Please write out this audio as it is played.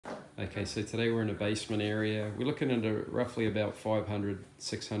Okay, so today we're in a basement area. We're looking at roughly about 500,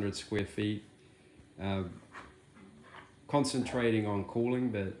 600 square feet. Concentrating on cooling,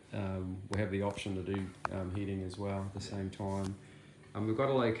 but we have the option to do heating as well at the same time. We've got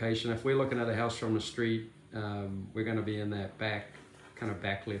a location. If we're looking at a house from the street, we're going to be in that back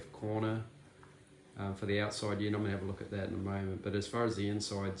left corner for the outside unit. I'm going to have a look at that in a moment. But as far as the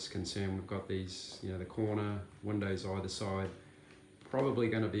inside's concerned, we've got these, the corner windows either side. Probably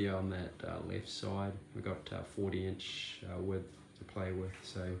going to be on that left side. We've got 40-inch width to play with,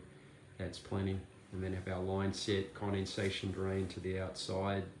 so that's plenty. And then have our line set condensation drain to the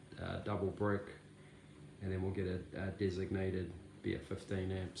outside, double brick, and then we'll get a designated be a 15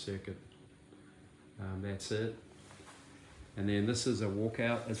 amp circuit. That's it. And then this is a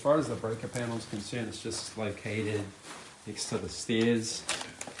walkout. As far as the breaker panel is concerned, it's just located next to the stairs.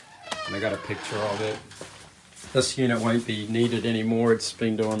 And I got a picture of it. This unit won't be needed anymore. It's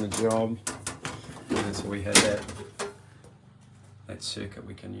been doing the job. And so we had that circuit,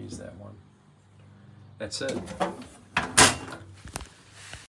 we can use that one. That's it.